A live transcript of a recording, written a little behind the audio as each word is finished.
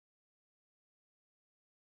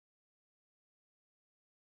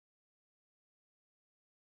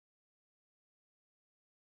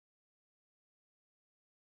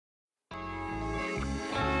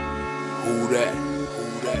that?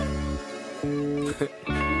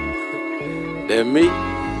 That me?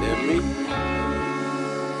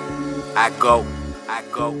 I go.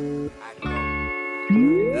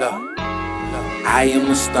 Look, I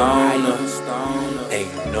am a stoner, and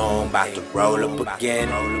you know I'm about to roll up again.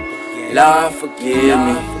 Lord, forgive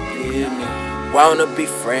me. Wanna be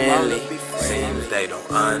friendly, seems they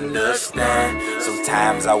don't understand.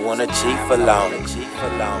 Sometimes I wanna cheat for long.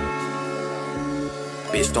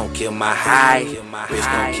 Bitch, don't kill my high. Bitch,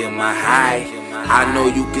 don't kill my high. I know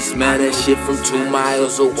you can smell that shit from 2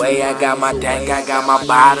 miles away. I got my tank, I got my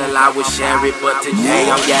bottle, I would share it, but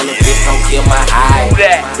today I'm yelling, bitch, don't kill my high.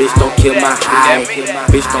 Bitch, don't kill my high.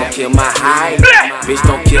 Bitch, don't kill my high. Bitch,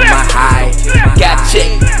 don't kill my high. Got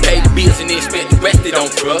check, pay the bills and then spent the rest it on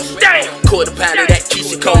drugs. Quarter pound of that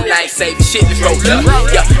Keisha cold light, save the shit, let's roll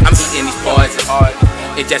up. Yeah, I'm eating these poisons.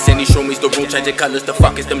 It just in these shroomies, the room changing colors, the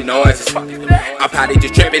fuck is them noises. I'm probably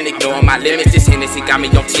just tripping, ignoring my limits. This Hennessy got me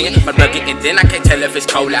on 10. My blood getting thin, I can't tell if it's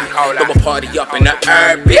cold out. Throw a party up in the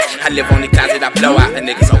herb, bitch. I live on the closet, I blow out. A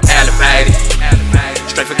nigga so elevated.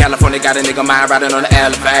 Straight from California, got a nigga mind riding on the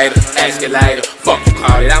elevator. Escalator, fuck you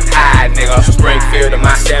call it, I'm high, nigga. Springfield in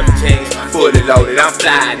my 17, fully loaded, I'm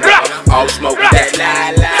fly, nigga. All smoke with that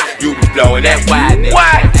lie. You be blowing that wide, nigga.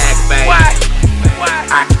 Activated.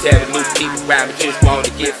 I can tell the new people around me just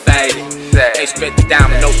wanna get faded. Ain't spent the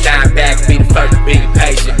dime with no dime back, be the first to be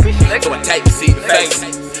patient. So I take to see the face.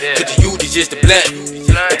 Cause to you it's just a blunt,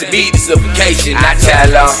 but to me it's suffocation. I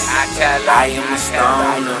tell them, I am a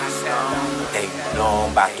stoner, and you know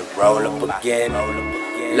I'm about to roll up again.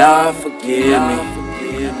 Lord, forgive me.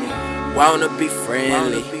 Wanna be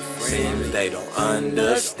friendly, seems they don't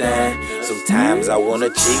understand. Sometimes I wanna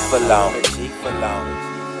cheat for long.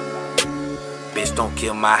 Bitch, don't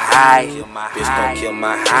kill my high. Bitch, don't kill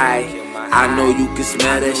my high. I know you can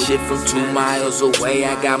smell that shit from 2 miles away.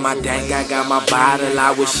 I got my tank, I got my bottle,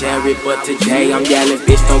 I would share it, but today I'm yelling,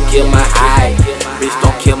 bitch, don't kill my high. Bitch,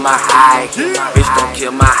 don't kill my high. Bitch, don't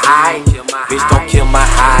kill my high. Bitch, don't kill my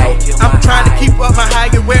high. I'm trying to keep up my high,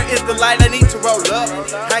 and where is the light? I need to roll up.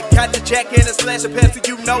 I got the jack and a slash of Pepsi,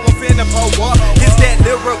 you know I'm finna pull up. It's that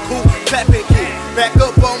lyrical clapping kid. Back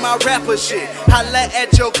up on my rapper shit. Holla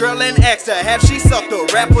at your girl and ask her, have she sucked a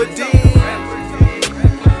rapper dick?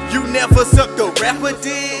 You never sucked a rapper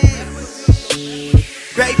dick.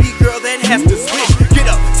 Baby girl, that has to switch. Get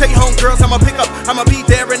up, take home girls, I'ma pick up. I'ma be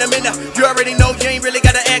there in a minute. You already know, you ain't really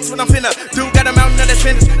gotta ask what I'm finna do. Got a mountain of that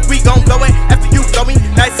spinach, we gon' blow it after you blow me.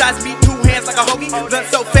 Nice size meat, 2 hands like a hoagie.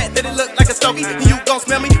 Blood so fat that it look like a stogie. And you gon'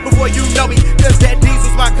 smell me before you know me. Cause that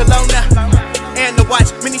diesel's my cologne. And the watch,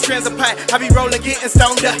 many strands of pie. I be rolling, getting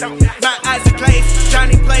stoned up. My eyes are glazed,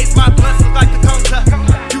 Johnny plays, my blood looks like the conga.